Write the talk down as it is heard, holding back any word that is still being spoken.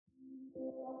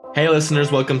Hey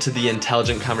listeners, welcome to the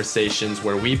Intelligent Conversations,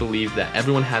 where we believe that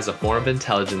everyone has a form of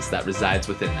intelligence that resides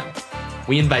within them.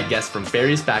 We invite guests from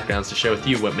various backgrounds to share with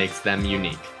you what makes them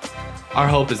unique. Our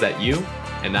hope is that you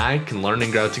and I can learn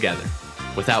and grow together.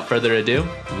 Without further ado,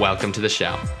 welcome to the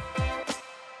show.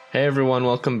 Hey everyone,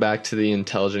 welcome back to the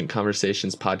Intelligent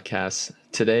Conversations podcast.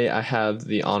 Today I have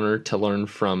the honor to learn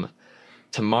from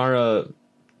Tamara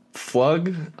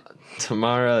Flug.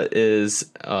 Tamara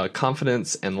is a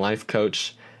confidence and life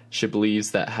coach. She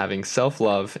believes that having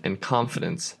self-love and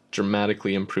confidence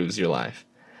dramatically improves your life.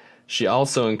 She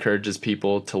also encourages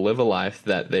people to live a life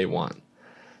that they want.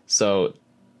 So,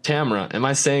 Tamara, am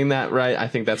I saying that right? I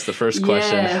think that's the first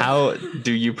question. Yes. How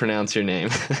do you pronounce your name?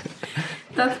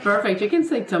 That's perfect. You can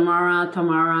say Tamara.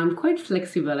 I'm quite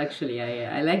flexible, actually.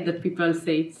 I like that people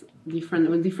say it's different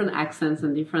with different accents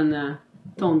and different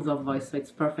tones of voice, so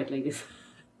it's perfect like this.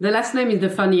 The last name is the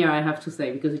funnier, I have to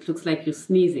say, because it looks like you're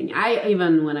sneezing.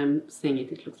 Even when I'm saying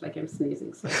it, it looks like I'm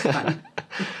sneezing, so it's fun.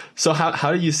 So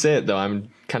how do you say it, though?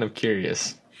 I'm kind of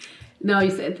curious. No,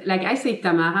 you said, like I say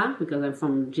Tamara, because I'm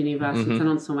from Geneva,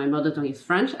 Switzerland, so my mother tongue is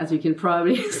French, as you can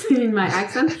probably see in my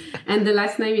accent. And the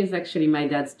last name is actually my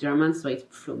dad's German, so it's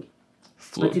Flug.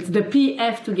 But it's the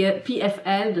PF to get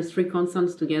PFL, the three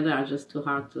consonants together are just too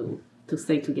hard to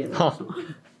say together. Huh. So.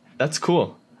 That's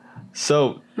cool.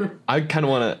 So I kind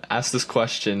of want to ask this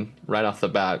question right off the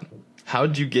bat. How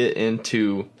did you get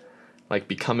into like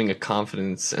becoming a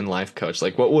confidence and life coach?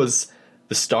 Like, what was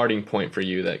the starting point for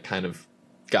you that kind of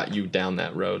got you down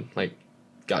that road, like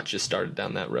got you started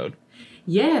down that road?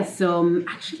 Yeah, so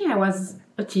actually I was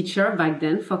a teacher back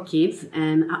then for kids,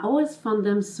 and I always found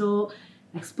them so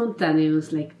like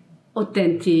spontaneous, like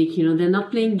authentic, they're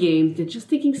not playing games, they're just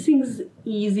taking things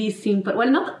easy, simple.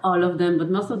 Well, not all of them, but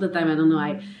most of the time, I don't know,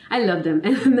 I love them.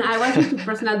 And I was into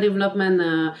personal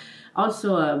development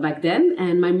also back then,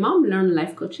 and my mom learned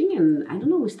life coaching, and I don't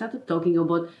know, we started talking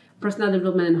about personal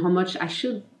development and how much I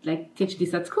should like teach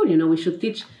this at school. We should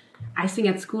teach, I think,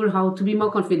 at school how to be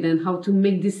more confident, how to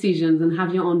make decisions and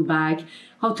have your own back,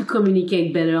 how to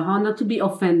communicate better, how not to be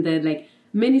offended, like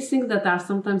many things that are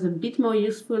sometimes a bit more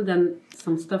useful than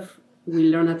some stuff we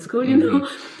learn at school,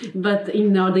 but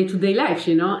in our day-to-day life,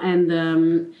 and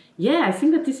I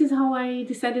think that this is how I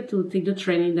decided to take the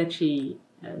training that she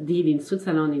did in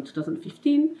Switzerland in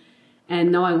 2015.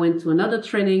 And now I went to another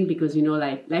training because,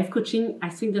 like life coaching, I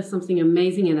think there's something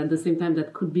amazing, and at the same time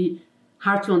that could be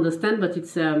hard to understand, but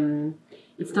it's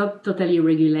not totally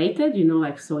regulated,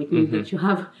 so it means that you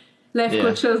have life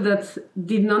coaches that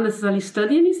did not necessarily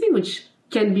study anything, which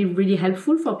can be really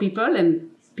helpful for people and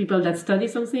people that study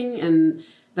something, and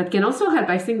that can also help.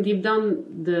 I think deep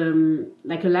down,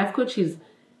 like a life coach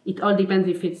it all depends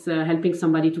if it's helping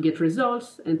somebody to get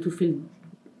results and to feel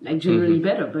like generally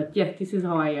better. But yeah, this is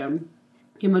how I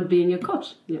came out being a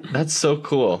coach. Yeah. That's so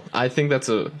cool. I think that's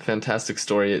a fantastic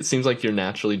story. It seems like you're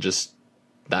naturally just,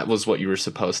 that was what you were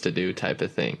supposed to do type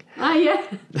of thing.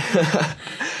 Yeah.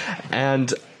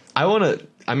 And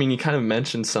you kind of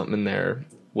mentioned something in there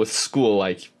with school,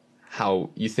 like how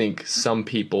you think some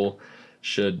people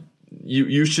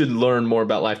you should learn more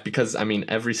about life because,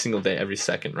 every single day, every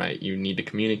second, right? You need to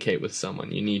communicate with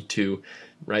someone. You need to,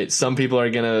 right? Some people are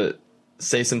going to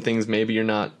say some things maybe you're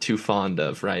not too fond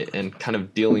of, right? And kind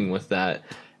of dealing with that.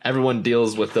 Everyone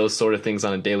deals with those sort of things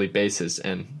on a daily basis.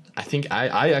 And I think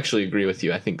I actually agree with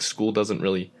you. I think school doesn't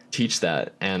really teach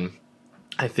that. And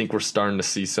I think we're starting to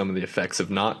see some of the effects of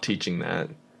not teaching that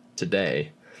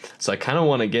today. So I kind of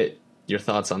want to get your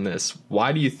thoughts on this.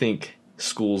 Why do you think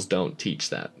schools don't teach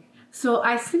that? So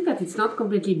I think that it's not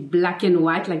completely black and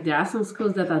white. Like there are some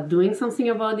schools that are doing something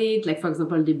about it. Like, for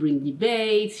example, they bring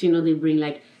debates, they bring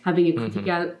like having a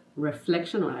critical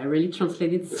reflection, or I really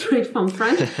translated straight from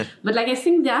French. But like, I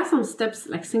think there are some steps,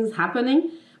 like things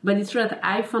happening, but it's true that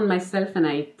I found myself, and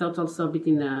I taught also a bit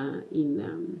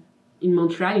in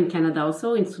Montreal, in Canada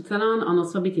also, in Switzerland, and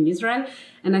also a bit in Israel.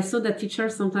 And I saw that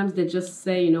teachers, sometimes they just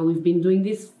say, we've been doing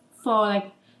this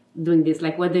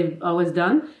like what they've always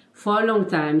done for a long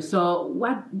time. So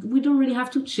we don't really have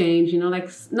to change, like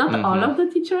not all of the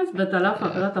teachers, but a lot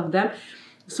of them.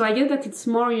 So I guess that it's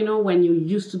more, when you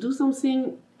used to do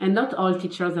something, and not all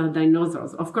teachers are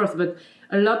dinosaurs, of course, but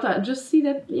a lot just see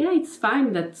that, it's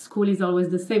fine that school is always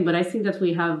the same. But I think that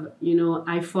we have,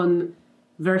 iPhone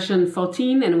version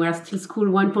 14 and we're still school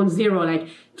 1.0, like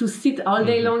to sit all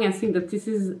day long. I think that this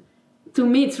is, to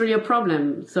me, it's really a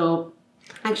problem. So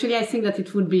actually, I think that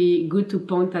it would be good to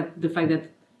point at the fact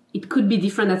that it could be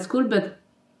different at school, but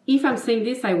if I'm saying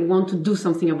this, I want to do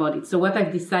something about it. So what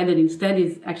I've decided instead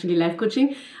is actually life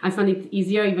coaching. I find it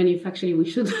easier, even if actually we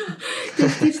should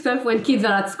teach this stuff when kids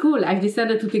are at school. I've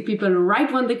decided to take people right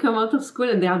when they come out of school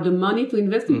and they have the money to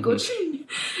invest in coaching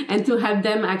and to help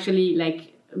them actually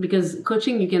because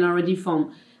coaching you can already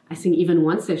form, I think even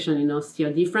one session,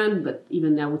 still different, but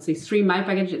even I would say 3, my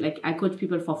package, I coach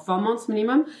people for 4 months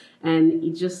minimum. And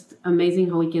it's just amazing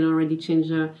how we can already change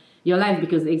your life,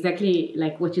 because exactly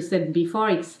like what you said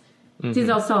before, this is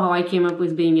also how I came up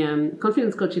with being a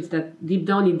confidence coach. It's that deep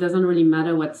down, it doesn't really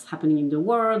matter what's happening in the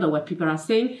world or what people are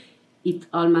saying. It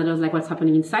all matters like what's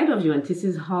happening inside of you. And this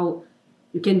is how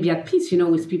you can be at peace,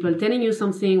 with people telling you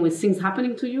something, with things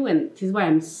happening to you. And this is why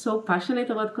I'm so passionate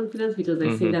about confidence, because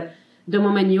I think that the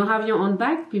moment you have your own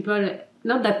back, people,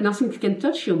 not that nothing can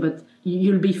touch you, but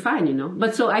you'll be fine,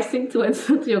 But so I think, to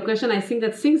answer to your question, I think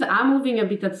that things are moving a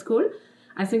bit at school.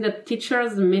 I think that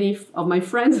teachers, many of my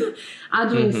friends are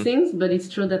doing things, but it's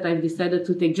true that I've decided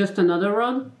to take just another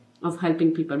road of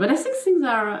helping people. But I think things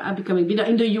are becoming bigger.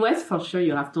 In the US, for sure,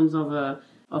 you have tons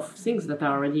of things that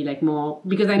are already more,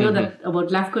 because I know that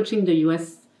about life coaching, the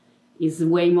US is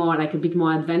way more, a bit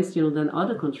more advanced, than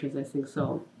other countries, I think.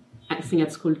 So I think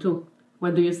at school too.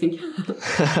 What do you think?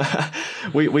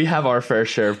 We have our fair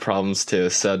share of problems too,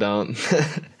 so don't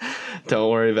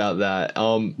worry about that.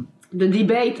 The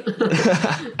debate.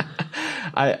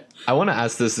 I want to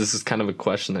ask this. This is kind of a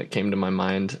question that came to my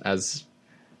mind as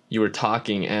you were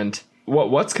talking. And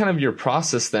what's kind of your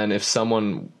process then if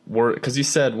someone were, because you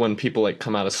said when people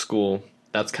come out of school,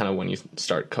 that's kind of when you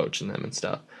start coaching them and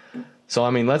stuff. So,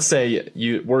 let's say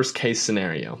worst case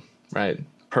scenario, right?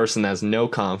 Person has no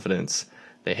confidence.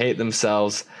 They hate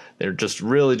themselves. They're just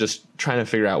really just trying to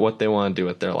figure out what they want to do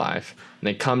with their life. And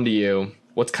they come to you.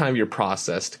 What's kind of your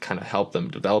process to kind of help them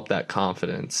develop that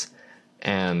confidence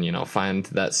and, find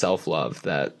that self-love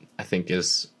that I think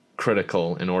is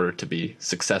critical in order to be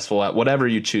successful at whatever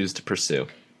you choose to pursue?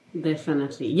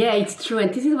 Definitely. Yeah, it's true.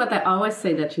 And this is what I always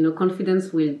say, that,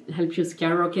 confidence will help you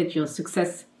skyrocket your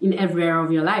success in every area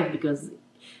of your life, because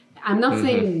I'm not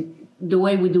saying the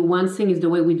way we do one thing is the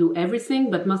way we do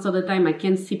everything, but most of the time I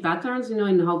can see patterns,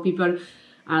 in how people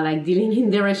are dealing in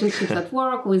their relationships at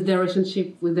work, with their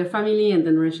relationship with their family, and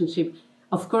then relationship,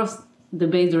 of course, the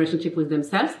relationship with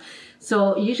themselves.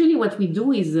 So usually what we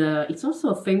do is, it's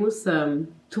also a famous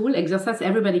tool, exercise,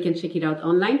 everybody can check it out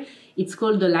online. It's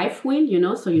called the life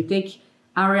wheel, so you take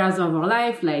areas of our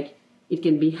life, it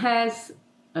can be health,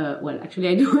 actually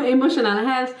I do emotional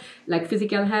health,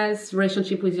 physical health,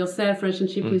 relationship with yourself,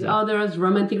 relationship with others,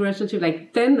 romantic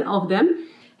relationship, 10 of them.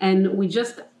 And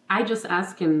I just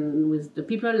ask, and with the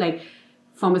people,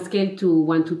 from a scale to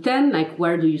 1 to 10,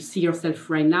 where do you see yourself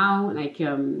right now?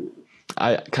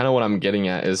 I kind of what I'm getting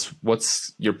at is,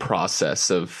 what's your process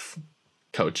of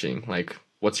coaching?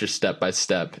 What's your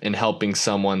step-by-step in helping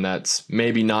someone that's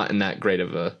maybe not in that great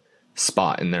of a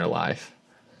spot in their life?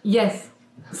 Yes.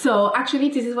 So actually,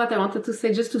 this is what I wanted to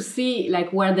say, just to see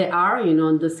where they are,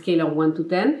 on the scale of 1 to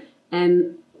 10,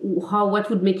 and what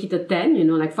would make it a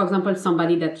 10, for example,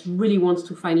 somebody that really wants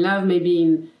to find love, maybe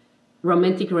in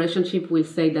romantic relationship, will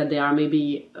say that they are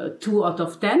maybe 2 out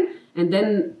of 10. And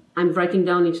then I'm writing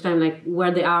down each time,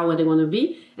 where they are, where they want to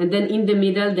be. And then in the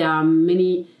middle, there are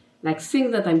many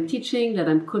things that I'm teaching, that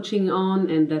I'm coaching on,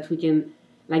 and that we can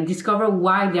discover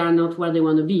why they are not where they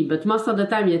want to be. But most of the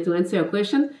time, to answer your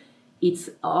question, it's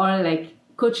all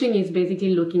coaching is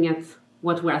basically looking at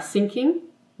what we are thinking,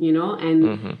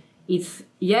 and it's,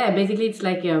 basically it's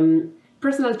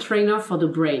personal trainer for the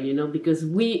brain, because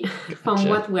we, from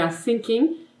what we are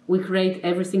thinking, we create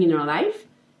everything in our life.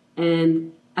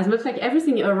 And as much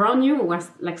everything around you was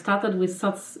started with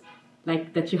thoughts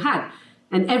that you had.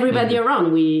 And everybody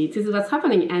around, this is what's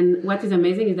happening. And what is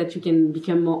amazing is that you can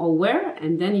become more aware.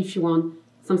 And then if you want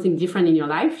something different in your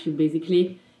life, you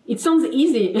basically, it sounds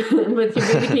easy, but you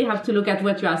basically have to look at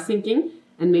what you are thinking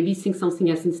and maybe think something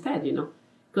else instead,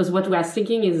 Because what we are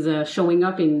thinking is showing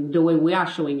up in the way we are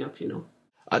showing up,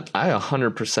 I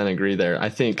 100% agree there. I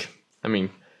think,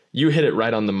 you hit it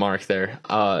right on the mark there.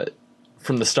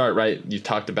 From the start, right, you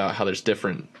talked about how there's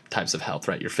different types of health,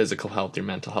 right? Your physical health, your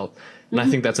mental health. And I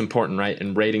think that's important, right?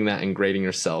 And rating that and grading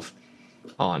yourself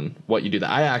on what you do.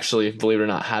 That I actually, believe it or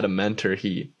not, had a mentor.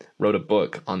 He wrote a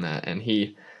book on that. And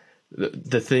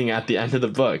the thing at the end of the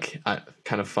book,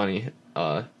 kind of funny,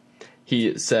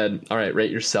 he said, all right,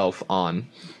 rate yourself on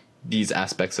these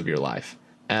aspects of your life.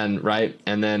 And right.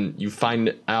 And then you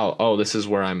find out, oh, this is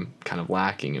where I'm kind of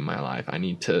lacking in my life. I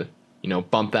need to,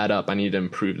 bump that up. I need to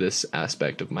improve this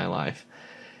aspect of my life.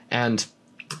 And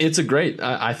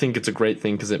I think it's a great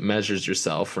thing because it measures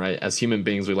yourself, right? As human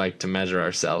beings, we like to measure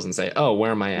ourselves and say, oh,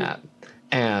 where am I at?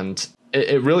 And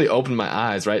it really opened my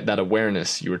eyes, right? That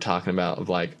awareness you were talking about of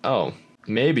like, oh,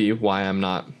 maybe why I'm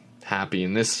not happy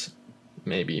in this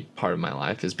maybe part of my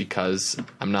life is because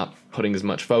I'm not putting as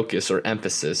much focus or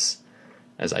emphasis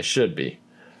as I should be,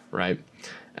 right?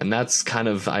 And that's kind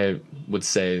of, I would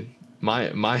say,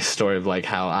 my story of like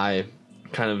how I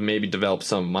kind of maybe developed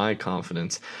some of my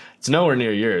confidence. It's nowhere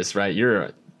near yours, right?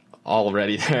 You're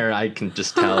already there. I can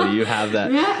just tell you have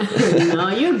that. Yeah, no,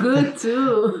 you're good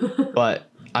too. But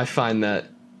I find that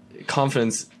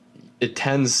confidence,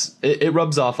 it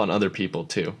rubs off on other people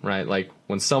too, right? Like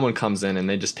when someone comes in and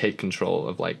they just take control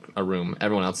of like a room,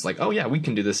 everyone else is like, oh yeah, we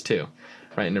can do this too,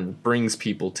 right? And it brings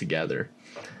people together.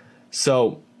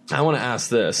 So I want to ask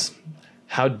this: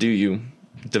 how do you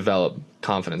develop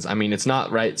confidence? I mean, it's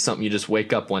not right something you just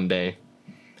wake up one day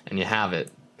and you have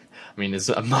it. I mean, as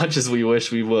much as we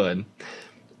wish we would,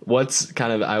 what's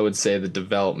kind of, I would say, the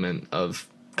development of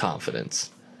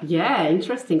confidence? Yeah,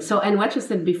 interesting. So, and what you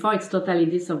said before, it's totally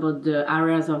this about the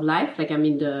areas of life. Like, I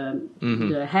mean,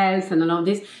 the health and all of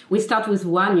this. We start with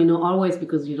one, you know, always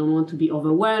because you don't want to be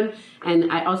overwhelmed.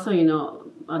 And I also, you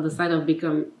know, on the side of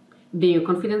being a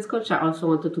confidence coach, I also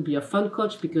wanted to be a fun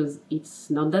coach because it's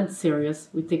not that serious.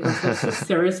 We take ourselves so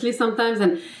seriously sometimes,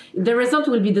 and the result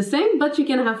will be the same, but you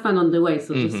can have fun on the way.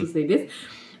 So just to say this.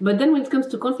 But then when it comes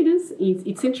to confidence,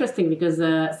 it's interesting because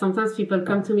sometimes people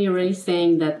come to me really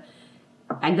saying that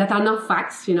that are not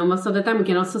facts. You know, most of the time we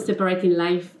can also separate in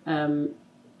life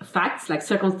facts like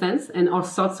circumstance and our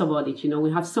thoughts about it. You know,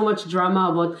 we have so much drama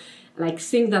about like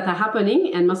things that are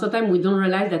happening, and most of the time we don't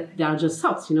realize that they are just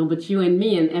thoughts, you know. But you and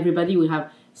me and everybody, we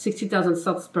have 60,000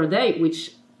 thoughts per day,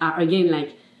 which are again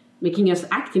like making us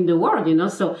act in the world, you know.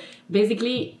 So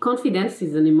basically, confidence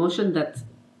is an emotion that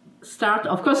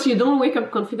of course, you don't wake up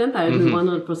confident. I agree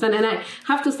 100%. And I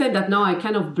have to say that now I'm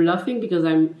kind of bluffing because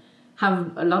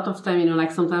have a lot of time, you know,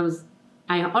 like sometimes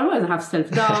I always have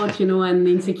self-doubt, you know, and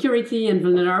insecurity and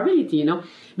vulnerability, you know.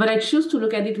 But I choose to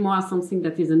look at it more as something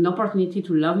that is an opportunity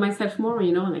to love myself more,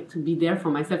 you know, like to be there for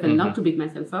myself and not to beat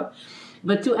myself up.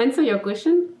 But to answer your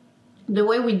question, the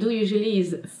way we do usually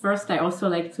is first, I also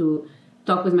like to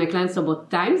talk with my clients about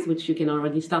times, which you can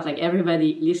already start, like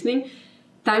everybody listening,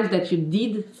 times that you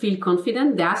did feel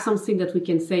confident. There are something that we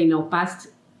can say in our past,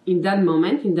 in that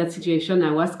moment, in that situation,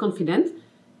 I was confident.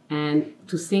 And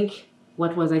to think,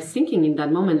 what was I thinking in that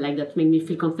moment, like that made me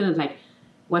feel confident, like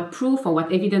what proof or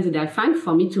what evidence did I find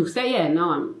for me to say, yeah,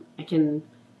 no, I can,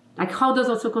 like how does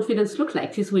also confidence look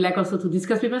like? This we like also to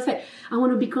discuss. People say, I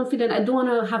want to be confident, I don't want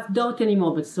to have doubt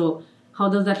anymore, but so how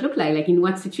does that look like in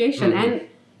what situation? And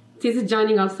this is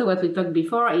joining also what we talked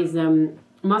before is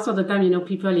most of the time, you know,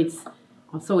 people, it's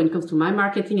also when it comes to my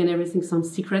marketing and everything, some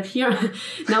secret here.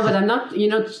 No, but I'm not, you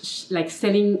know, I'm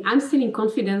selling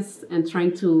confidence and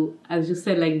trying to, as you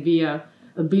said, like be a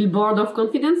billboard of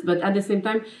confidence. But at the same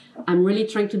time, I'm really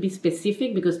trying to be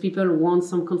specific because people want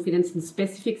some confidence in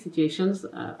specific situations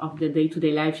of their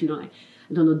day-to-day life, you know, like,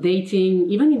 I don't know, dating,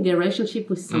 even in their relationship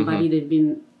with somebody they've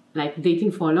been like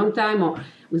dating for a long time, or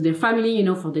with their family, you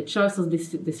know, for the choice of this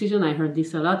decision. I heard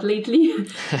this a lot lately.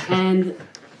 And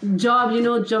job, you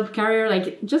know, job, career,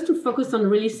 like just to focus on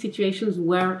really situations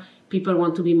where people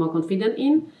want to be more confident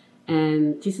in.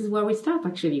 And this is where we start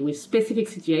actually with specific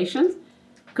situations,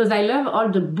 because I love all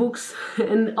the books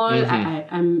and all.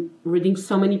 I'm reading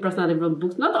so many personal development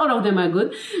books. Not all of them are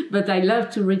good, but I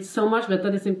love to read so much. But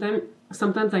at the same time,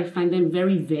 sometimes I find them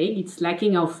very vague. It's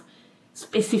lacking of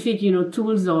specific, you know,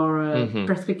 tools or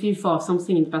perspective for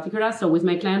something in particular. So with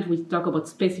my client, we talk about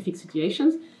specific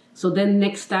situations. So then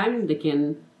next time they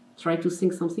can try to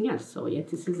think something else. So yeah,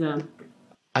 this is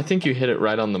I think you hit it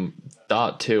right on the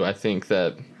dot too. I think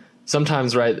that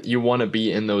sometimes, right, you want to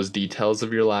be in those details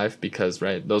of your life because,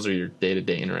 right, those are your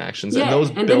day-to-day interactions. Yeah, and those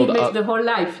and build then it makes up the whole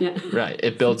life, yeah. Right,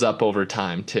 it builds up over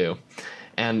time too.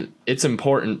 And it's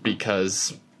important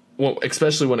because, well,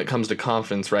 especially when it comes to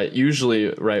confidence, right, usually,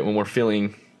 right, when we're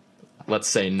feeling, let's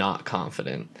say, not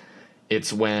confident,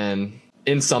 it's when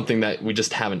in something that we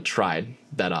just haven't tried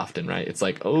that often, right? It's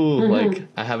like, oh, like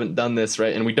I haven't done this,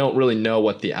 right? And we don't really know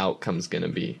what the outcome's going to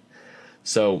be.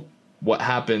 So what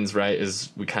happens, right, is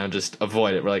we kind of just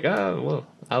avoid it. We're like, oh, well,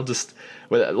 I'll just,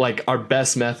 like our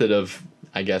best method of,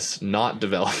 I guess, not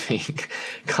developing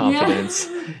confidence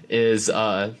is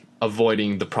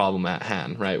avoiding the problem at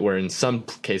hand, right? Where in some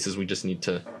cases we just need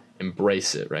to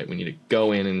embrace it, right? We need to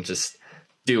go in and just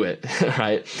do it,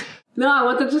 right? No, I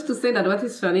wanted just to say that what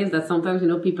is funny is that sometimes, you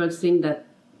know, people think that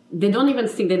they don't even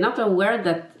think, they're not aware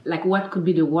that, like, what could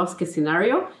be the worst case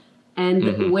scenario.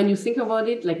 And when you think about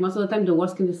it, like, most of the time, the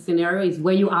worst case scenario is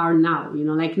where you are now, you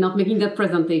know, like not making that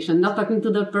presentation, not talking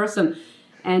to the person,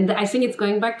 And I think it's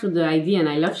going back to the idea, and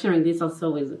I love sharing this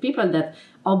also with people, that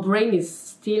our brain is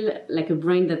still like a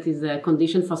brain that is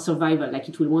conditioned for survival. Like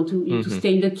it will want you to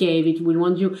stay in the cave. It will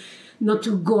want you not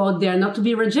to go out there, not to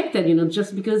be rejected,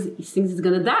 just because it thinks it's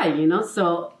going to die,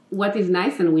 So what is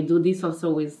nice, and we do this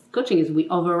also with coaching, is we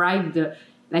override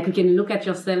like you can look at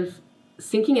yourself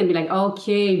thinking and be like,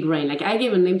 okay, brain. Like I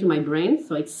gave a name to my brain,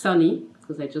 so it's Sunny,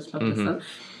 because I just love the sun.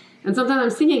 And sometimes I'm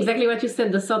thinking exactly what you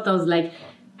said, the thought of like,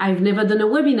 I've never done a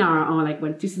webinar, or like,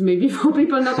 well, this is maybe for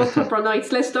people not entrepreneur,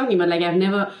 it's less talking, but like I've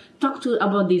never talked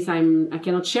about this. I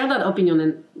cannot share that opinion.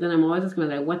 And then I'm always asking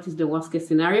like, what is the worst case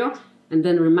scenario? And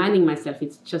then reminding myself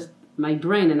it's just my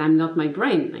brain and I'm not my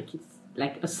brain. Like it's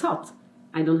like a thought.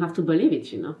 I don't have to believe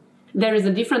it, There is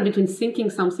a difference between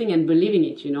thinking something and believing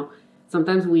it,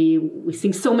 Sometimes we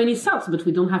think so many thoughts, but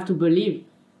we don't have to believe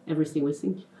everything we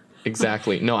think.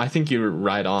 Exactly. No, I think you're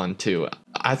right on too.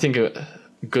 I think a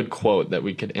good quote that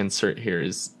we could insert here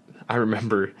is, I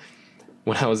remember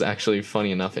when I was actually,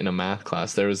 funny enough, in a math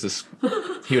class, there was this,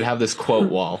 he would have this quote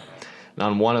wall. And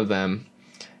on one of them,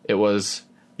 it was,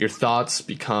 your thoughts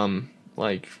become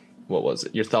like, what was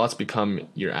it? Your thoughts become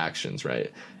your actions,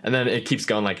 right? And then it keeps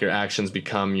going, like your actions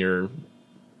become your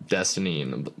destiny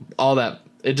and all that.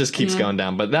 It just keeps going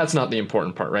down. But that's not the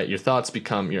important part, right? Your thoughts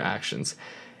become your actions.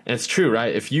 And it's true,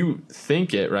 right? If you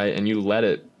think it, right, and you let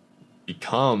it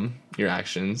become your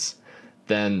actions,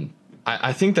 then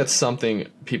I think that's something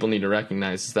people need to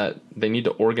recognize, is that they need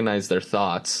to organize their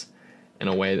thoughts in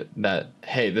a way that,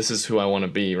 hey, this is who I want to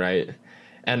be, right?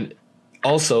 And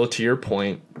also, to your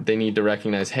point, they need to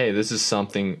recognize, hey, this is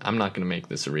something, I'm not going to make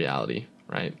this a reality,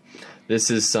 right? This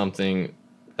is something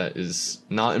that is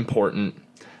not important,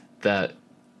 that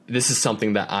this is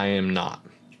something that I am not,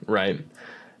 right?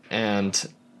 And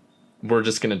we're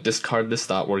just going to discard this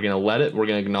thought. We're going to let it, we're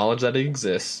going to acknowledge that it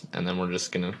exists, and then we're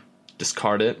just going to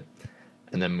discard it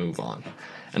and then move on.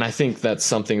 And I think that's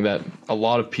something that a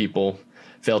lot of people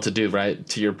fail to do, right?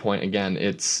 To your point, again,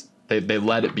 it's they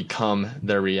let it become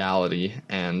their reality.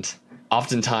 And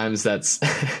oftentimes that's,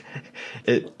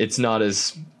 it's not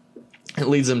as, it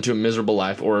leads them to a miserable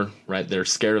life, or, right, they're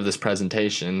scared of this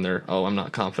presentation. I'm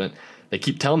not confident. They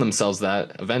keep telling themselves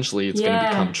that eventually it's going to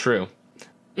become true.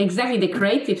 Exactly, they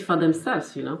create it for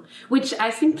themselves, Which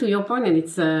I think, to your point, and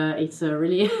it's a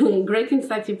really great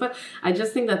insight. But I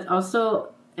just think that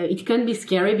also it can be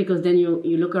scary, because then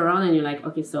you look around and you're like,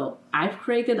 okay, so I've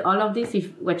created all of this.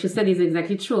 If what you said is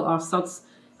exactly true, our thoughts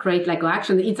create like our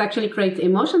actions. It actually creates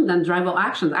emotion that drive our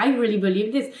actions. I really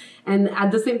believe this. And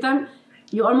at the same time,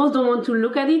 you almost don't want to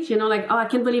look at it, like, oh, I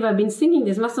can't believe I've been thinking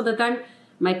this. Most of the time,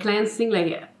 my clients think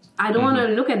like, I don't want to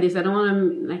look at this. I don't want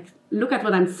to like look at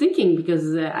what I'm thinking,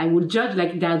 because I would judge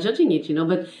like they're judging it,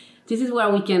 But this is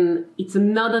where it's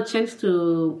another chance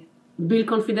to build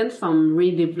confidence from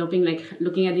redeveloping, like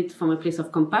looking at it from a place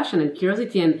of compassion and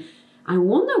curiosity. And I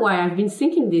wonder why I've been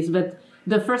thinking this. But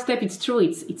the first step, it's true,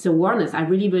 it's awareness. I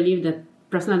really believe that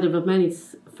personal development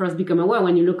is first become aware.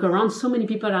 When you look around, so many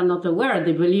people are not aware.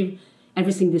 They believe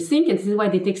everything they think. And this is why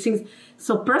they take things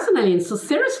so personally and so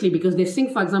seriously, because they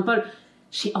think, for example,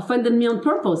 she offended me on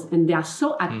purpose, and they are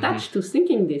so attached to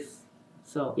thinking this.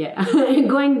 So yeah,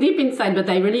 going deep inside, but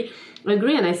I really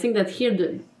agree. And I think that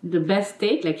here the best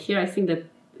state, like here, I think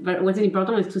that what's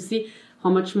important is to see how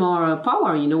much more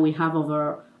power, we have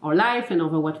over our life and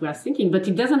over what we are thinking. But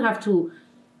it doesn't have to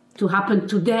happen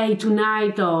today,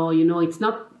 tonight, or, it's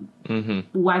not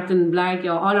white and black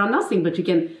or all or nothing, but you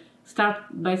can start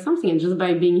by something. And just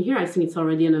by being here, I think it's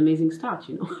already an amazing start,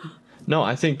 No,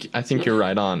 I think you're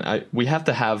right on. We have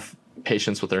to have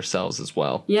patience with ourselves as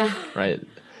well. Yeah. Right.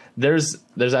 There's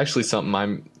actually something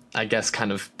I'm, I guess,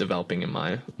 kind of developing in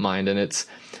my mind, and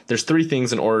there's 3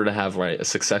 things in order to have, right, a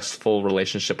successful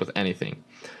relationship with anything.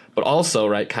 But also,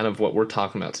 right, kind of what we're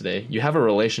talking about today, you have a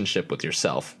relationship with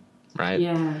yourself, right?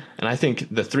 Yeah. And I think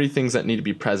the 3 things that need to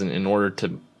be present in order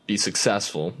to be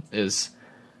successful is,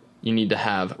 you need to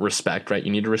have respect, right?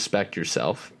 You need to respect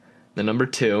yourself. Then number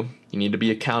 2, you need to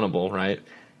be accountable, right?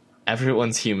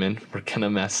 Everyone's human. We're going to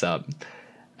mess up.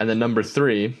 And then number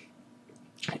 3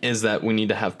 is that we need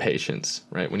to have patience,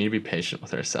 right? We need to be patient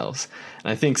with ourselves.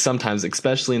 And I think sometimes,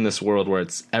 especially in this world where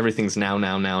everything's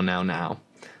now,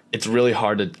 it's really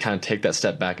hard to kind of take that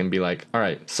step back and be like, all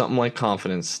right, something like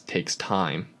confidence takes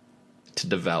time to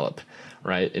develop,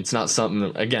 right? It's not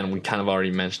something, again, we kind of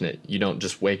already mentioned it. You don't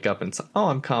just wake up and say, oh,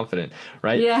 I'm confident,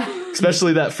 right? Yeah.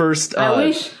 Especially that first... I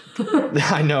wish.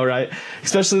 I know, right?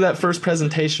 Especially that first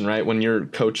presentation, right? When you're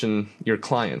coaching your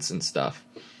clients and stuff.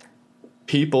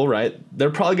 People, right?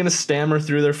 They're probably going to stammer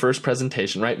through their first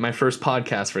presentation, right? My first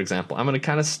podcast, for example, I'm going to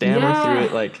kind of stammer through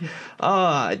it like,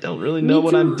 I don't really know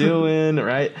what I'm doing,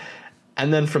 right?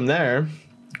 And then from there,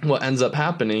 what ends up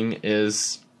happening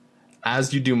is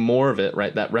as you do more of it,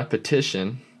 right, that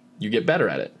repetition, you get better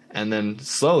at it. And then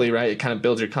slowly, right, it kind of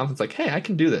builds your confidence like, hey, I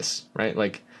can do this, right?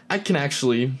 Like I can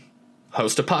actually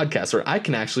host a podcast, or I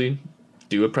can actually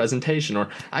do a presentation, or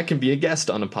I can be a guest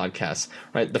on a podcast,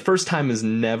 right? The first time is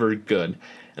never good.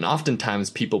 And oftentimes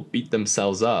people beat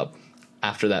themselves up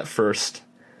after that first,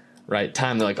 right,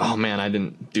 time. They're like, oh man, I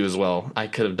didn't do as well. I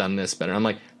could have done this better. I'm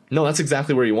like, no, that's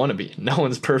exactly where you want to be. No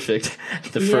one's perfect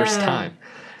the first time.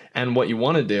 And what you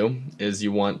want to do is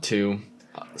you want to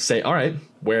say, all right,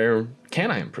 where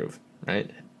can I improve,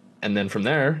 right? And then from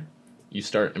there, you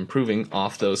start improving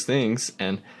off those things,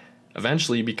 and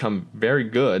eventually you become very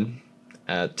good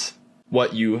at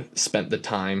what you spent the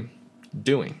time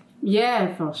doing.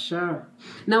 Yeah, for sure.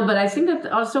 No, but I think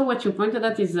that also what you pointed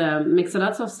at is makes a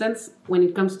lot of sense when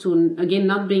it comes to, again,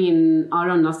 not being in all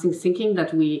or nothing thinking,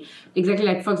 that we, exactly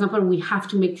like, for example, we have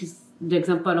to make this, the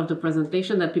example of the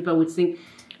presentation, that people would think,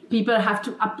 people have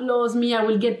to applaud me, I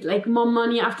will get like more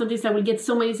money after this, I will get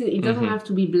so many things. It doesn't have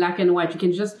to be black and white. You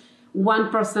can just, one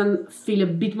person feel a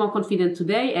bit more confident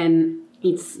today, and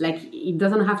it's like, it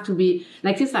doesn't have to be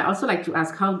like this. I also like to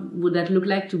ask, how would that look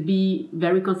like to be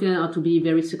very confident or to be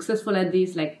very successful at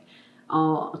this, like,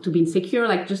 or to be insecure,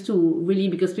 like just to really,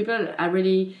 because people are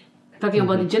really talking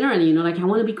about it generally, you know, like I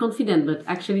want to be confident, but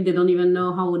actually they don't even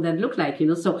know how would that look like, you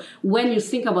know. So when you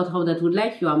think about how that would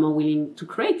like, you are more willing to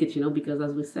create it, you know, because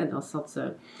as we said, all sorts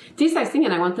of this, I think,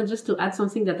 and I wanted just to add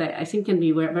something that I think can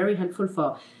be very helpful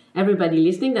for everybody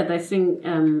listening, that I think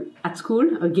at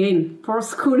school, again, poor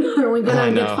school, we're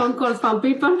gonna get phone calls from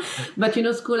people, but you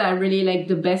know, school, I really like,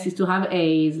 the best is to have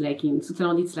A's, like in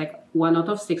Switzerland it's like 1 out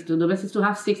of 6, the best is to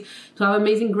have 6, to have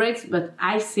amazing grades. But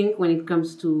I think when it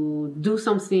comes to do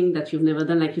something that you've never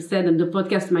done, like you said, and the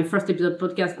podcast, my first episode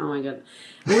podcast, oh my god,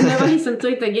 we'll never listen to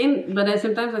it again, but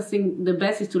sometimes I think the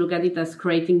best is to look at it as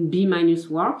creating B-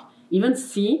 work. Even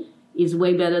C is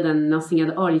way better than nothing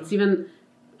at all. It's even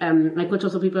I coach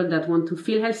also people that want to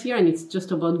feel healthier, and it's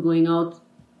just about going out,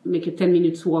 make a 10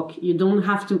 minutes walk. You don't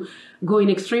have to go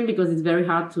in extreme, because it's very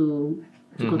hard to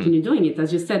continue doing it,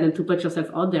 as you said, and to put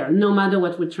yourself out there, no matter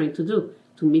what we're trying to do,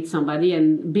 to meet somebody.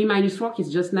 And B- work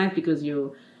is just nice because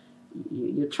you're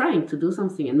trying to do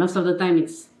something. And most of the time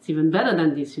it's even better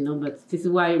than this, you know, but this is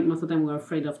why most of the time we're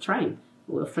afraid of trying.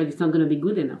 We're afraid it's not going to be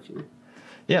good enough, you know.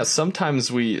 Yeah,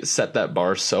 sometimes we set that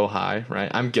bar so high,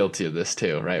 right? I'm guilty of this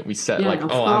too, right? We set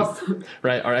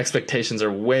right? Our expectations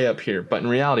are way up here. But in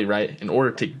reality, right, in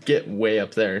order to get way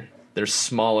up there, there's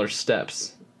smaller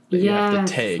steps that you have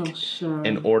to take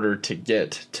in order to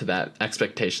get to that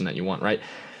expectation that you want, right?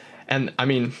 And I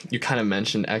mean, you kind of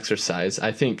mentioned exercise.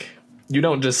 I think you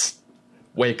don't just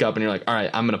wake up and you're like, all right,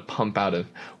 I'm going to pump out a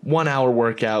 1 hour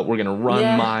workout. We're going to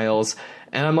run miles.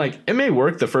 And I'm like, it may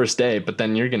work the first day, but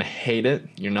then you're going to hate it.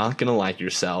 You're not going to like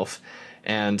yourself.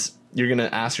 And you're going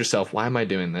to ask yourself, why am I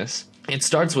doing this? It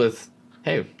starts with,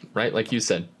 hey, right, like you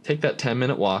said, take that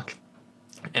 10-minute walk,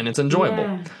 and it's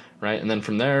enjoyable, right? And then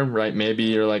from there, right, maybe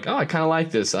you're like, oh, I kind of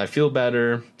like this. I feel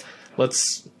better.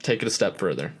 Let's take it a step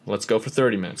further. Let's go for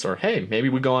 30 minutes. Or, hey, maybe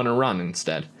we go on a run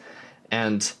instead.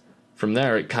 And from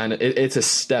there, it's a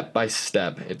step by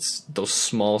step. It's those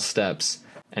small steps.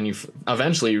 And you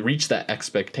eventually reach that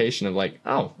expectation of like,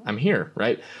 oh, I'm here,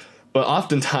 right? But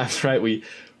oftentimes, right, we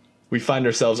find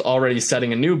ourselves already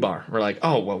setting a new bar. We're like,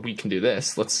 oh, well, we can do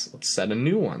this. Let's set a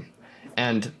new one.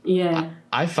 And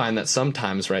I find that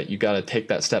sometimes, right, you got to take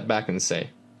that step back and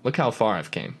say, look how far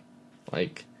I've came.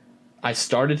 Like, I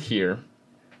started here,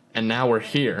 and now we're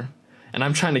here, and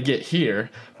I'm trying to get here.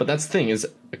 But that's the thing is,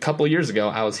 a couple of years ago,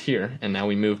 I was here, and now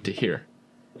we moved to here.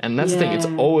 And that's the thing, it's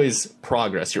always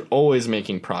progress. You're always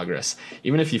making progress.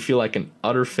 Even if you feel like an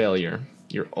utter failure,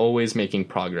 you're always making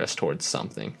progress towards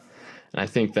something. And I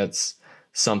think that's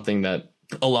something that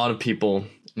a lot of people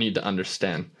need to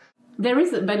understand. There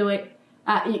is, by the way,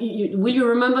 will you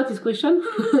remember this question,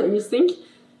 you think?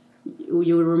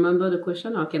 You will remember the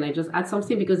question, or can I just add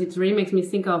something? Because it really makes me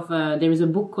think of, there is a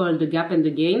book called The Gap and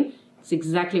the Gain. It's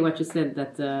exactly what you said,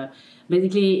 that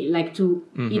basically like to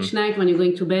each night when you're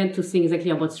going to bed to think exactly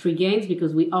about 3 gains,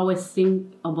 because we always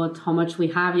think about how much we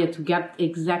have yet to gap,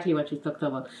 exactly what you talked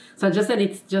about. So I just said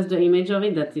it's just the image of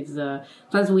it, that it's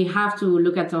plus we have to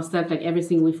look at ourselves like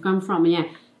everything we've come from,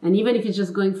 and even if it's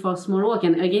just going for a small walk,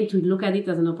 and again to look at it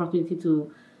as an opportunity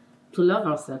to love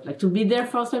ourselves, like to be there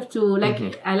for ourselves, to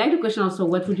like I like the question also,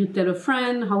 what would you tell a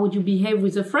friend, how would you behave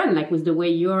with a friend, like with the way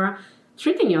you're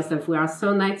treating yourself. We are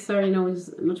so nicer, you know,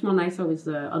 much more nicer with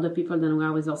other people than we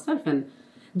are with ourselves. And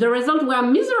the result, we are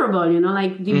miserable, you know,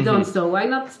 like deep down. So why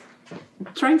not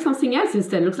trying something else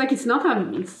instead. Looks like it's not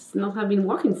have been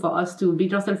working for us to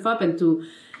beat ourselves up and to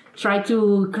try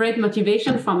to create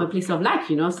motivation from a place of lack,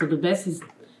 So the best is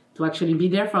to actually be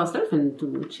there for ourselves and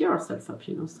to cheer ourselves up,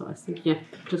 So I think,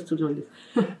 just to join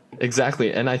this.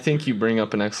 Exactly. And I think you bring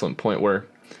up an excellent point where,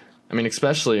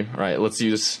 especially, right, let's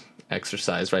use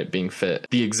exercise, right, being fit,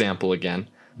 the example again.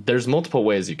 There's multiple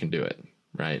ways you can do it,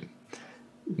 right?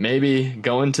 Maybe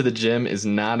going to the gym is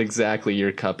not exactly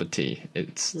your cup of tea.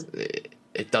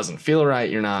 It doesn't feel right.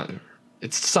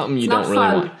 It's something you don't really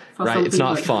want, right? It's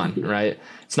not fun, right?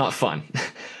 It's not fun.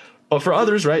 But for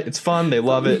others, right, it's fun. They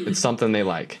love it. It's something they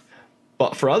like.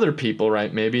 But for other people,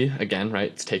 right, maybe, again,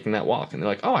 right, it's taking that walk. And they're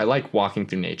like, oh, I like walking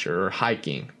through nature or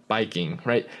hiking, biking,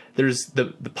 right? There's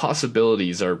the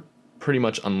possibilities are pretty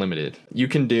much unlimited. You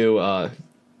can do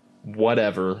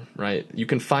whatever, right? You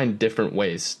can find different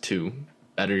ways to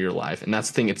better your life. And that's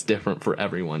the thing, it's different for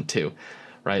everyone too,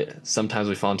 right? Sometimes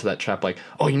we fall into that trap like,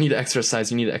 oh, you need to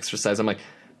exercise. I'm like,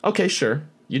 okay, sure,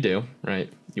 you do,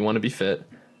 right? You want to be fit.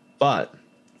 But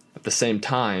at the same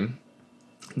time,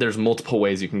 there's multiple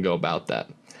ways you can go about that.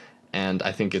 And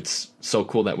I think it's so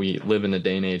cool that we live in a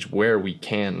day and age where we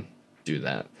can do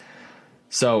that.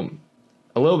 So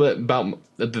a little bit about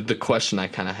the question I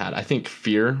kind of had. I think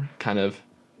fear kind of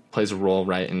plays a role,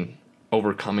 right, in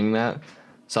overcoming that.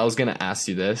 So I was going to ask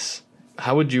you this.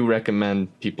 How would you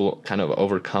recommend people kind of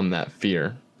overcome that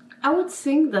fear? I would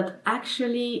think that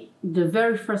actually the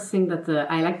very first thing that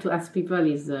I like to ask people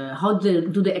is how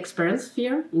do they experience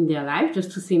fear in their life,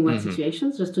 just to see in what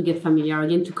situations, just to get familiar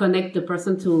again, to connect the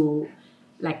person to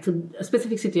a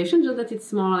specific situation, just that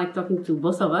it's more like talking to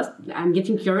both of us. I'm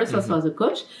getting curious also as a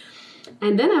coach.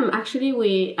 And then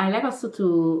I like also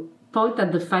to point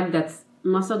at the fact that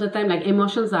most of the time,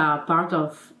 emotions are part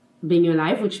of being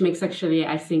alive, which makes actually,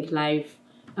 I think, life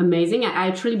amazing.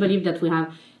 I truly believe that we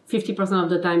have 50% of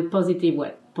the time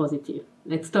positive.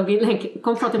 Let's talk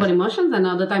comfortable emotions, and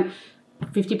other time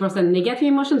 50% negative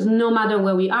emotions, no matter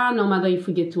where we are, no matter if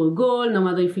we get to a goal, no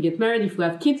matter if we get married, if we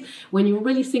have kids. When you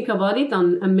really think about it,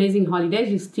 on amazing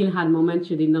holidays, you still had moments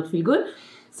you did not feel good.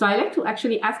 So I like to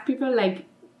actually ask people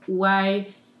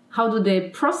how do they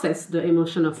process the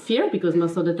emotion of fear? Because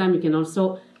most of the time you can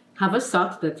also have a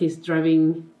thought that is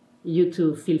driving you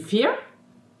to feel fear,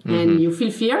 and you feel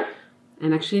fear,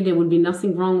 and actually there would be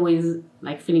nothing wrong with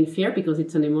feeling fear because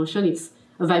it's an emotion, it's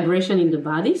a vibration in the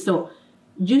body. So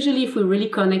usually if we really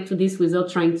connect to this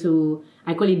without trying to,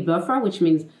 I call it buffer, which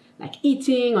means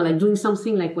eating or doing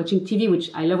something like watching TV, which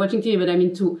I love watching TV,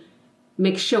 but to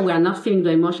make sure we are not feeling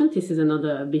the emotion. This is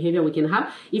another behavior we can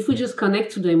have. If we just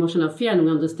connect to the emotion of fear and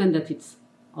we understand that it's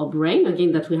our brain,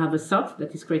 again, that we have a thought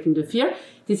that is creating the fear.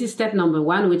 This is step number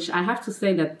one, which I have to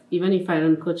say that even if I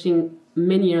learned coaching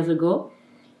many years ago,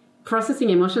 processing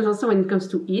emotions also when it comes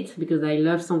to eat, because I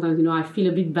love sometimes, I feel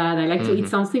a bit bad. I like to eat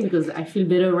something because I feel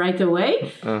better right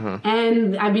away.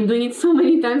 And I've been doing it so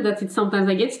many times that sometimes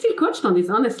I get still coached on this,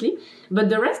 honestly. But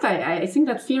the rest, I think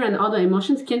that fear and other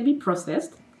emotions can be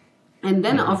processed. And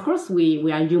then, of course,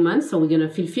 we are humans, so we're going to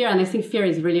feel fear. And I think fear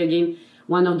is really, again,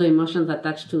 one of the emotions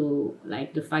attached to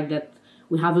the fact that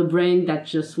we have a brain that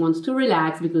just wants to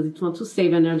relax because it wants to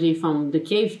save energy from the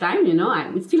cave time,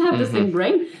 we still have the same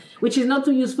brain, which is not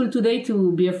too useful today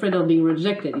to be afraid of being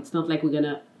rejected. It's not like we're going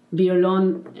to be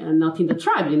alone and not in the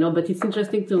tribe, but it's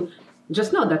interesting to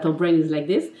just know that our brain is like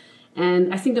this.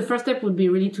 And I think the first step would be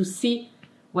really to see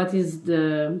what is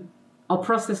our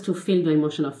process to feel the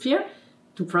emotion of fear,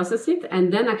 to process it.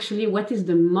 And then actually what is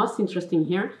the most interesting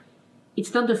here,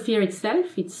 it's not the fear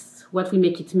itself, it's what we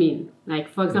make it mean.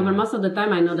 For example, most of the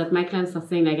time I know that my clients are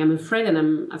saying I'm afraid, and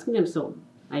I'm asking them, so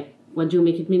what do you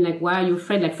make it mean? Why are you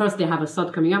afraid? First they have a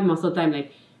thought coming up most of the time,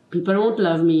 people won't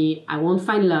love me, I won't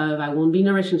find love, I won't be in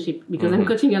a relationship, because I'm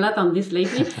coaching a lot on this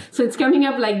lately. So it's coming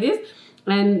up like this.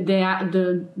 And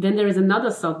then there is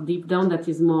another thought deep down that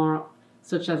is more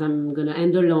such as I'm going to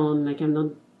end alone, I'm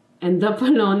not end up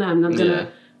alone, I'm not going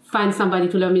to find somebody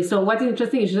to love me. So what is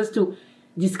interesting is just to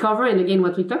discover, and again,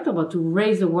 what we talked about, to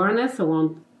raise awareness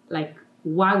around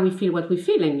why we feel what we're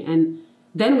feeling. And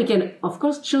then we can, of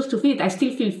course, choose to feel it. I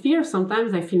still feel fear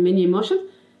sometimes. I feel many emotions,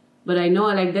 but I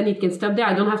know then it can stop there.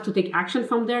 I don't have to take action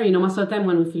from there. Most of the time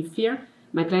when we feel fear,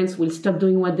 my clients will stop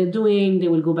doing what they're doing. They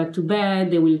will go back to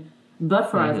bed. They will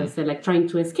buffer, as I said, trying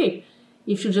to escape.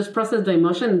 If you just process the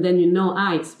emotion, then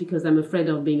it's because I'm afraid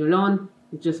of being alone.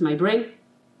 It's just my brain.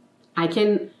 I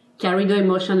can carry the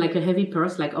emotion like a heavy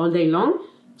purse, all day long.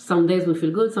 Some days we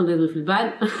feel good, some days we feel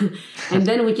bad. And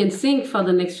then we can think for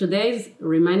the next few days,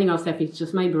 reminding ourselves it's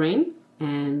just my brain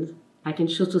and I can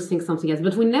choose to think something else.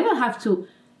 But we never have to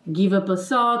give up a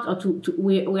thought or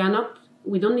we are not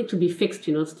we don't need to be fixed,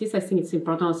 This, I think it's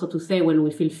important also to say when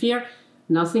we feel fear,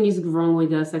 nothing is wrong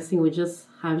with us. I think we just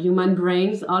have human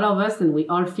brains, all of us, and we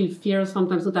all feel fear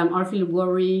sometimes. Sometimes all feel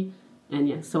worry. And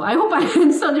yeah, so I hope I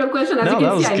answered your question. As you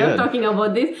can see, I love talking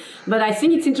about this. But I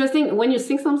think it's interesting when you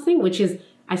think something, which is,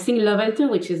 I think level 2,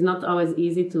 which is not always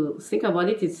easy to think about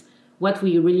it. It's what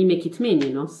we really make it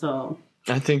mean, So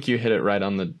I think you hit it right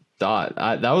on the dot.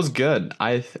 That was good.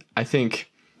 I think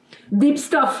deep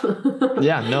stuff.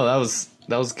 Yeah, no,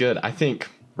 that was good. I think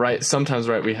sometimes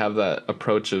we have that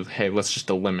approach of, hey, let's just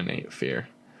eliminate fear.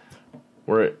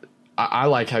 Where I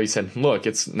like how you said, look,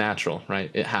 it's natural, right?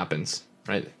 It happens,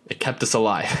 right? It kept us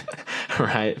alive,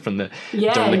 right? During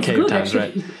the cave times,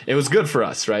 right? It was good for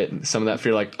us, right? Some of that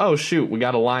fear, like, oh shoot, we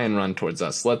got a lion run towards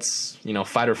us. Let's,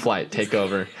 fight or flight, take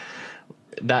over.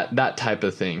 That type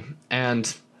of thing.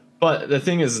 But the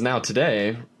thing is now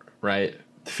today, right?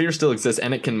 Fear still exists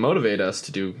and it can motivate us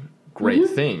to do great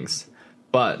things.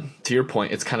 But to your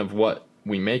point, it's kind of what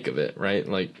we make of it, right?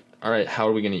 Like, all right, how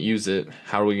are we going to use it?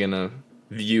 How are we going to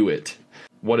view it?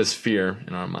 What is fear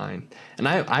in our mind? And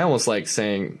I almost like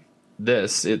saying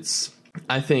this.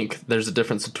 I think there's a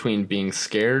difference between being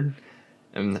scared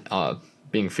and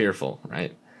being fearful,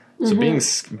 right? So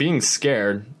being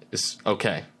scared is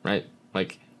okay, right?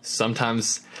 Like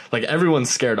sometimes, like everyone's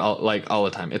scared all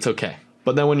the time. It's okay.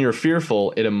 But then when you're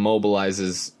fearful, it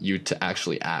immobilizes you to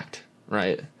actually act,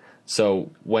 right?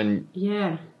 So when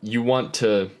you want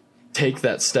to take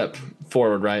that step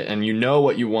forward, right, and you know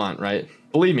what you want, right?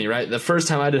 Believe me, right? The first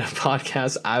time I did a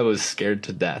podcast, I was scared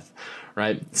to death,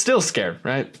 right? Still scared,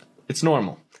 right? It's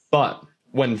normal. But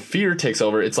when fear takes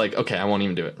over, it's like, okay, I won't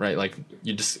even do it, right? Like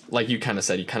you just, like you kind of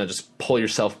said, you kind of just pull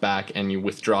yourself back and you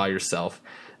withdraw yourself.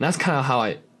 And that's kind of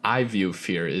how I view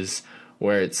fear, is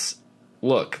where it's,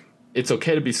 look, it's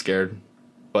okay to be scared,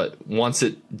 but once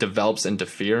it develops into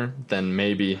fear, then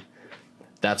maybe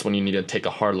that's when you need to take a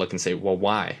hard look and say, well,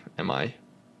 why am I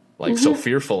so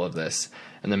fearful of this?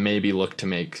 And then maybe look to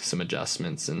make some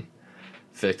adjustments and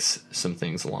fix some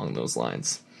things along those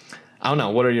lines. I don't know.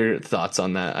 What are your thoughts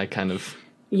on that? I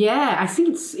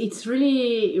think it's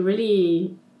really,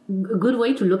 really a good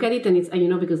way to look at it. And it's,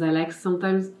 because I like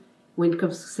sometimes when it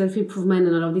comes to self-improvement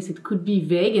and all of this, it could be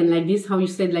vague. And like this, how you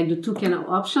said, like the two kind of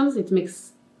options, it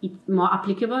makes it more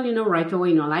applicable, right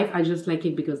away in our life. I just like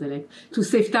it because I like to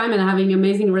save time and having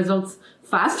amazing results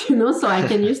fast, so I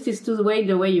can use this two way,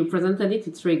 the way you presented it.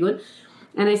 It's very good.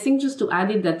 And I think just to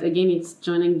add it, that again, it's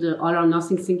joining the all or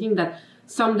nothing thinking, that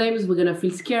some days we're going to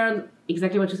feel scared,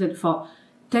 exactly what you said, for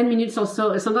 10 minutes or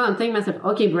so. Sometimes I'm telling myself,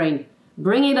 okay, brain,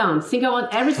 bring it on. Think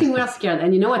about everything we are scared.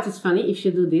 And you know what is funny? If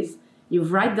you do this, you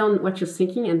write down what you're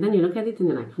thinking and then you look at it and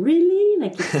you're like, really?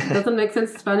 Like, it doesn't make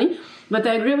sense. It's funny. But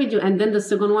I agree with you. And then the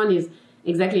second one is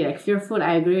exactly like fearful.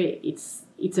 I agree.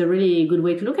 It's a really good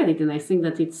way to look at it. And I think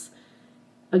that it's,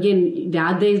 again, there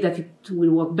are days that it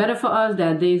will work better for us. There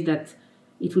are days that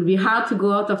it will be hard to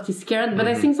go out of this scared. But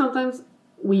I think sometimes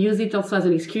we use it also as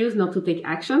an excuse not to take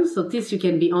action. So this, you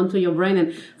can be onto your brain.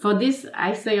 And for this,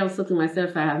 I say also to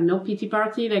myself, I have no pity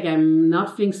party. Like, I'm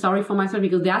not feeling sorry for myself,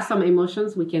 because there are some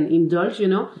emotions we can indulge,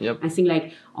 Yep. I think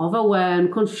like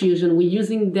overwhelm, confusion, we're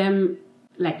using them,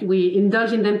 like we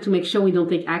indulge in them to make sure we don't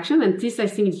take action. And this, I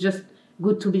think, is just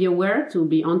good to be aware, to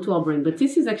be onto our brain. But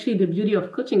this is actually the beauty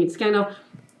of coaching. It's kind of,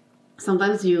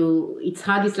 sometimes it's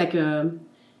hard. It's like a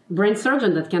brain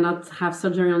surgeon that cannot have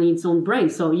surgery on its own brain.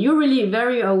 So you're really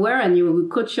very aware and you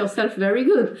coach yourself very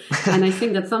good. And I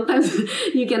think that sometimes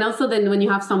you can also then, when you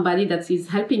have somebody that is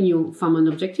helping you from an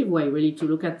objective way, really to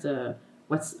look at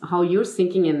how you're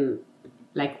thinking and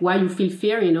like why you feel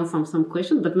fear, from some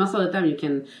questions. But most of the time you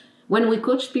can, when we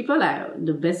coach people,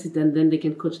 the best is then they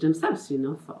can coach themselves,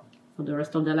 for the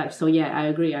rest of their life. So yeah, I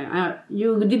agree.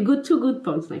 You did two good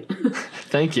points. Like.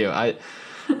 Thank you.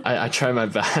 I try my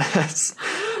best.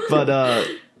 But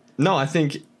no, I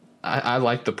think I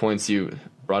like the points you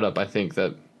brought up. I think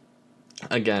that,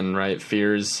 again, right,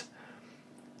 fear's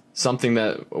something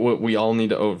that we all need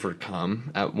to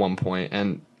overcome at one point.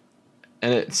 And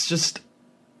it's just,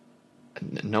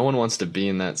 no one wants to be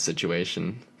in that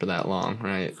situation for that long,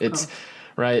 right? It's,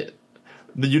 right,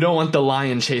 you don't want the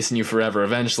lion chasing you forever.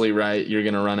 Eventually, right, you're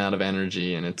going to run out of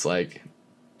energy, and it's like,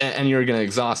 and you're going to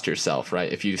exhaust yourself,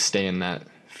 right, if you stay in that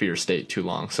fear state too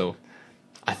long. So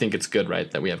I think it's good, right,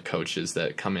 that we have coaches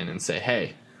that come in and say,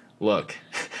 hey, look,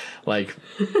 like,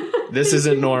 this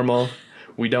isn't normal.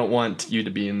 We don't want you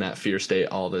to be in that fear state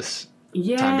all this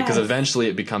time, because eventually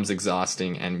it becomes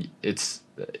exhausting, and it's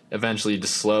eventually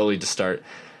just slowly to start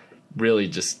really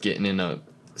just getting in a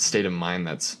state of mind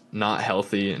that's not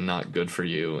healthy and not good for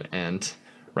you. And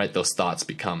right, those thoughts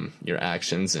become your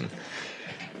actions, and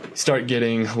start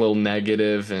getting a little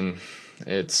negative, and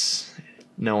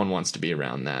no one wants to be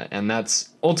around that. And that's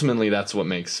what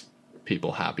makes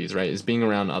people happy, right? Is being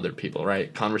around other people,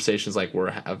 right? Conversations like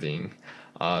we're having,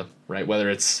 right? Whether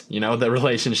it's, the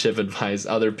relationship advice,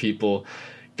 other people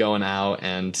going out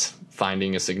and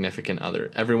finding a significant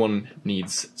other. Everyone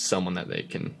needs someone that they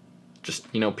can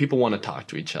just, people want to talk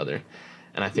to each other.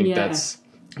 And I think that's,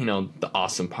 the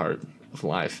awesome part of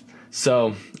life.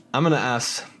 So I'm going to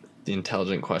ask the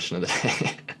intelligent question of the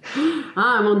day.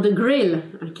 I'm on the grill.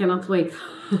 I cannot wait.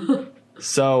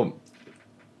 So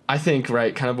I think,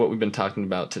 right, kind of what we've been talking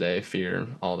about today, fear,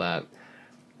 all that,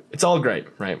 it's all great,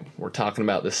 right? We're talking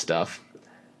about this stuff.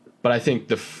 But I think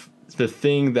the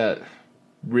thing that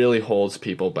really holds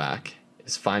people back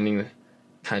is finding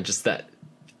kind of just that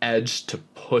edge to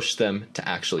push them to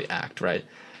actually act, right?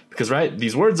 Because, right,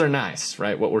 these words are nice,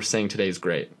 right? What we're saying today is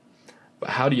great. But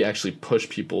how do you actually push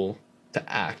people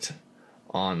to act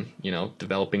on,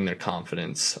 developing their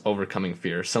confidence, overcoming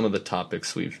fear, some of the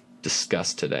topics we've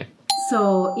discussed today?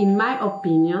 So, in my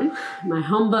opinion, my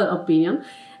humble opinion,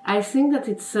 I think that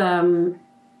it's,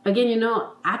 again,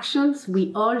 actions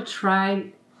we all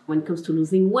try when it comes to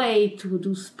losing weight, to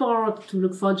do sport, to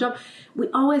look for a job. We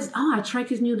always, I tried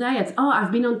this new diet.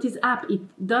 I've been on this app. It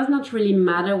does not really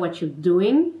matter what you're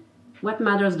doing. What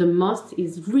matters the most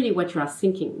is really what you are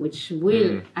thinking, which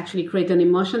will actually create an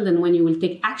emotion than when you will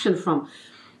take action from.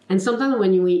 And sometimes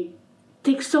when we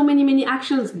take so many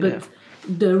actions, but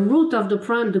the root of the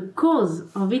problem, the cause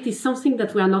of it is something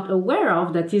that we are not aware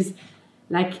of, that is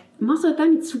like most of the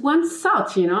time it's one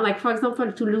thought, like for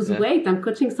example, to lose weight. I'm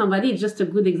coaching somebody, it's just a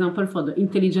good example for the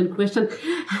intelligent question.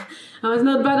 I was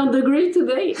not bad on the grill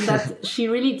today, that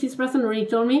this person really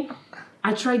told me,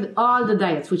 I tried all the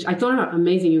diets, which I told her,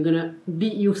 amazing,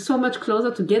 you're so much closer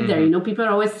to get there. People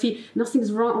always see,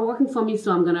 nothing's wrong working for me,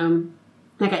 so I'm gonna,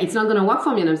 it's not gonna work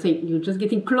for me. And I'm saying, you're just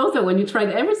getting closer when you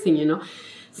tried everything,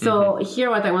 So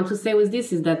here what I want to say with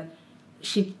this is that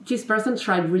this person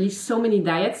tried really so many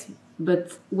diets,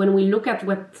 but when we look at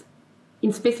what,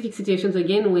 in specific situations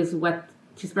again, with what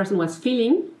this person was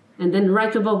feeling, and then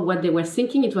right above what they were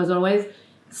thinking, it was always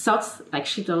thoughts, like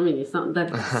she told me,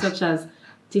 such as,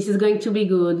 this is going to be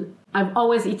good. I've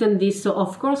always eaten this. So,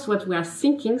 of course, what we are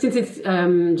thinking, since it's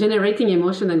generating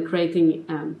emotion and creating,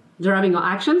 driving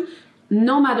our action,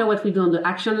 no matter what we do on the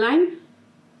action line,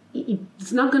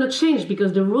 it's not going to change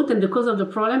because the root and the cause of the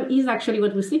problem is actually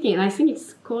what we're thinking. And I think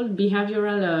it's called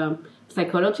behavioral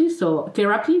psychology, so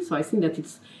therapy. So I think that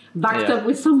it's backed up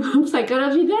with some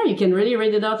psychology there. You can really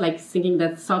read it out, like thinking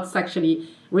that thoughts actually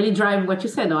really drive what you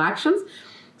said or actions.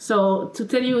 So to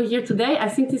tell you here today, I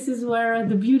think this is where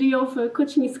the beauty of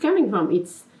coaching is coming from.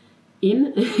 It's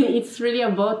really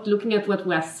about looking at what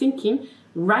we are thinking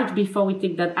right before we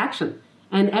take that action.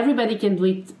 And everybody can do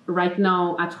it right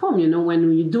now at home,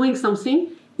 when you're doing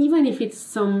something, even if it's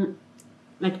some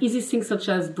easy things such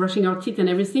as brushing our teeth and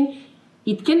everything,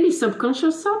 it can be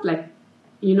subconscious thought,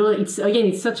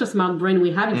 it's such a smart brain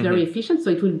we have, it's very efficient,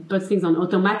 so it will put things on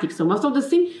automatic. So most of the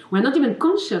things, we're not even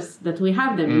conscious that we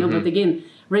have them, but again,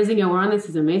 raising awareness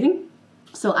is amazing.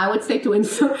 So I would say to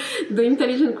answer the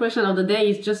intelligent question of the day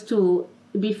is just to,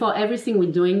 before everything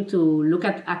we're doing, to look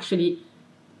at actually,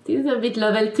 this is a bit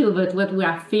level 2, but what we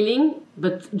are feeling,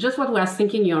 but just what we are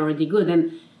thinking, you're already good.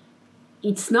 And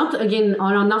it's not, again,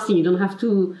 all or nothing. You don't have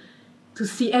to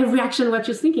see every action what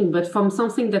you're thinking, but from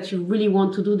something that you really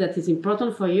want to do that is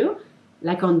important for you,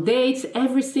 like on dates,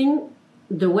 everything,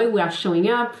 the way we are showing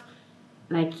up,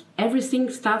 everything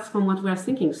starts from what we are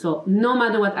thinking. So no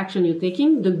matter what action you're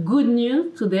taking, the good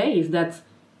news today is that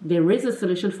there is a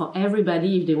solution for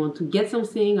everybody. If they want to get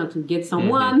something or to get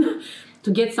someone,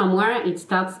 to get somewhere, it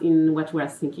starts in what we are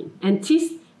thinking. And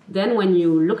then when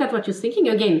you look at what you're thinking,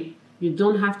 again, you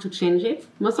don't have to change it.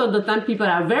 Most of the time, people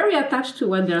are very attached to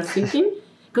what they're thinking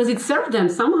because it serves them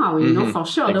somehow, for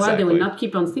sure. Otherwise, they will not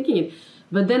keep on thinking it.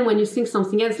 But then when you think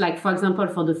something else, like, for example,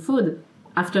 for the food,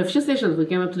 after a few sessions, we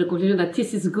came up to the conclusion that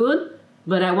this is good,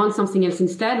 but I want something else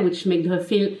instead, which made her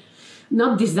feel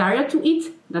not desire to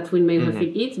eat, that will make her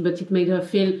feel eat, but it made her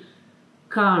feel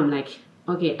calm,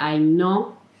 okay, I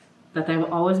know that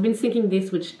I've always been thinking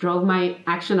this, which drove my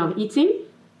action of eating.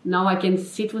 Now I can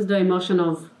sit with the emotion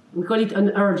of, we call it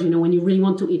an urge, when you really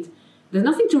want to eat. There's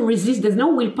nothing to resist. There's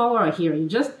no willpower here. You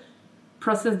just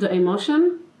process the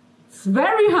emotion. It's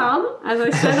very hard. As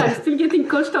I said, I'm still getting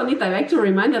coached on it. I like to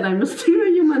remind that I'm still a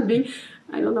human being.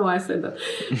 I don't know why I said that.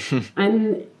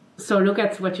 And so look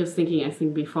at what you're thinking, I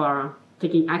think, before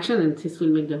taking action, and this will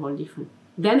make the whole difference.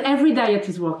 Then every diet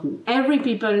is working. Every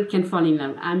people can fall in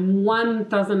love. I'm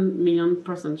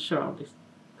 1,000,000,000% sure of this.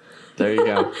 There you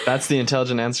go. That's the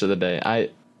intelligent answer of the day.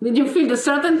 Did you feel the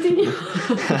certainty?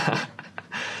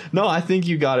 No, I think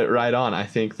you got it right on. I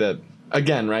think that,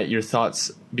 again, right, your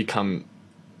thoughts become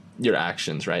your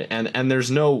actions, right? And there's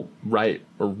no right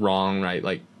or wrong, right,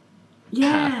 like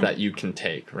path that you can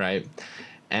take, right?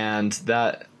 And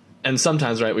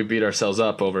sometimes, right, we beat ourselves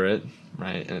up over it,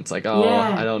 right? And it's like,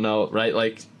 I don't know, right?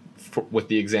 Like with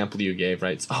the example you gave,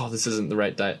 right? It's, this isn't the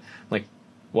right diet. Like,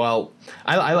 well,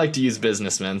 I like to use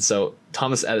businessmen. So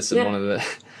Thomas Edison,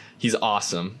 he's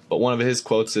awesome. But one of his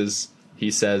quotes is,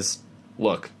 he says,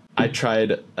 look, I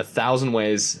tried 1,000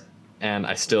 ways and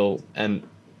I still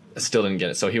didn't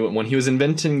get it. So when he was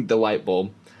inventing the light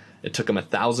bulb, it took him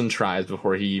 1,000 tries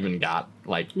before he even got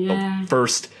the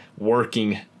first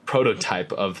working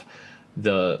prototype of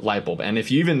the light bulb. And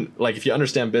if you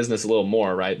understand business a little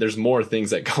more, right, there's more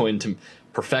things that go into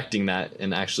perfecting that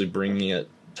and actually bringing it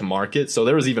to market. So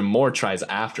there was even more tries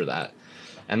after that.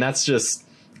 And that's just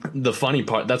the funny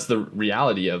part. That's the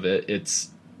reality of it. It's,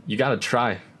 you got to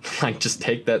try. Like, just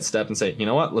take that step and say, you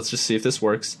know what, let's just see if this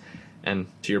works. And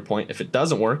to your point, if it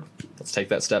doesn't work, let's take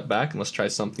that step back and let's try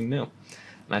something new.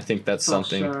 And I think that's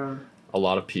something a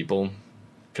lot of people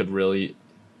could really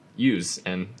use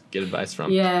and get advice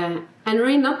from. Yeah, and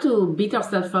really not to beat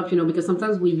ourselves up, because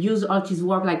sometimes we use all this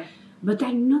work like, but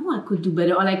I know I could do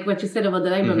better. Or like what you said about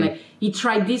the library, like, he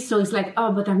tried this, so it's like,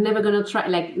 but I'm never going to try.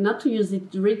 Like, not to use it,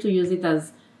 really to use it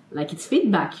as, like, it's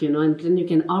feedback, and then you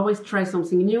can always try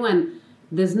something new. And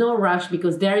there's no rush,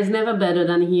 because there is never better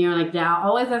than here. Like, there are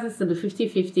always, as I said, the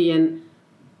 50-50, and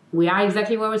we are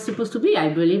exactly where we're supposed to be. I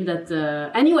believe that,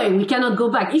 anyway, we cannot go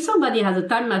back. If somebody has a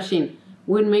time machine,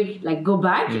 we'll go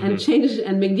back and change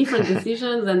and make different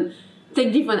decisions and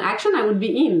take different action, I would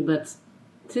be in. But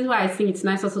this is why I think it's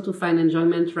nice also to find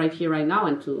enjoyment right here, right now,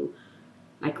 and to,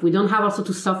 like, we don't have also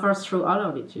to suffer through all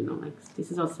of it, Like,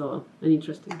 this is also an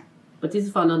interesting. But this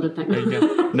is for another time.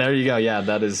 There you go. Yeah,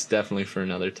 that is definitely for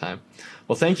another time.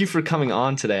 Well, thank you for coming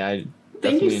on today. I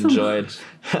definitely enjoyed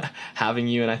having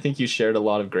you, and I think you shared a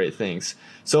lot of great things.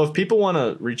 So if people want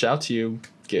to reach out to you,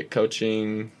 get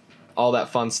coaching, all that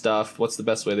fun stuff, what's the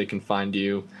best way they can find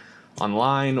you,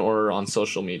 online or on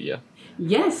social media?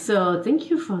 Yes, so thank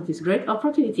you for this great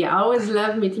opportunity. I always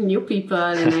love meeting new people,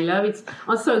 and I love it's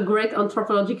also a great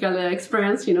anthropological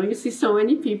experience. You see so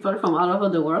many people from all over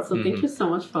the world, so thank you so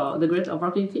much for the great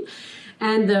opportunity.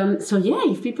 And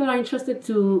if people are interested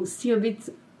to see a bit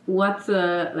what,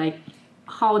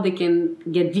 how they can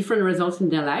get different results in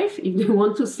their life, if they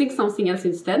want to think something else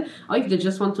instead, or if they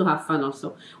just want to have fun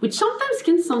also, which sometimes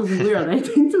can sound weird. I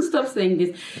need to stop saying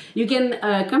this. You can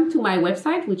come to my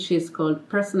website, which is called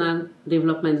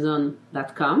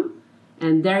personaldevelopmentzone.com,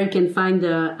 and there you can find,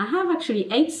 I have actually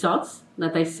 8 thoughts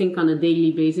that I think on a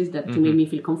daily basis that to make me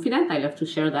feel confident. I love to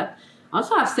share that.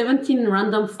 Also, I have 17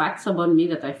 random facts about me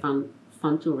that I found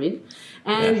fun to read.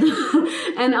 And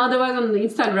and otherwise on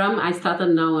Instagram, I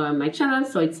started now my channel,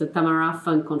 so it's a Tamara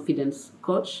Fun Confidence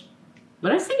Coach.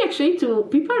 But I think actually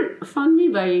people found me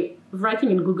by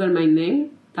writing in Google my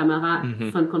name, Tamara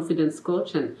Fun Confidence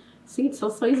Coach, and I think it's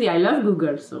also easy. I love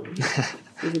Google, so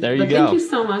there you go. Thank you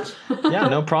so much. Yeah,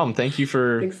 no problem. Thank you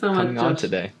for coming on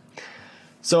today.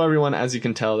 So everyone, as you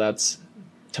can tell, that's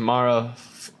Tamara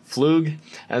Flug.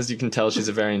 As you can tell, she's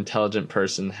a very intelligent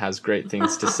person, has great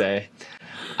things to say.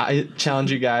 I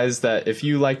challenge you guys that if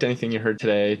you liked anything you heard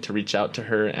today, to reach out to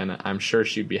her, and I'm sure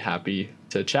she'd be happy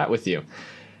to chat with you.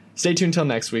 Stay tuned till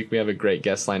next week. We have a great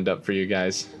guest lined up for you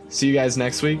guys. See you guys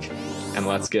next week, and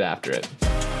let's get after it.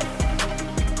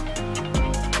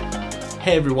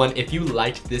 Hey everyone, if you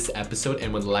liked this episode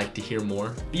and would like to hear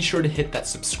more, be sure to hit that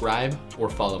subscribe or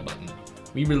follow button.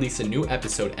 We release a new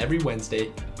episode every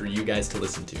Wednesday for you guys to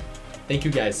listen to. Thank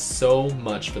you guys so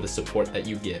much for the support that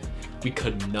you give. We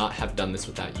could not have done this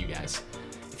without you guys.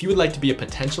 If you would like to be a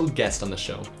potential guest on the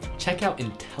show, check out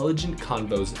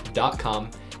intelligentconvos.com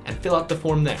and fill out the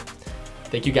form there.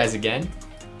 Thank you guys again,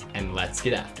 and let's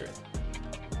get after it.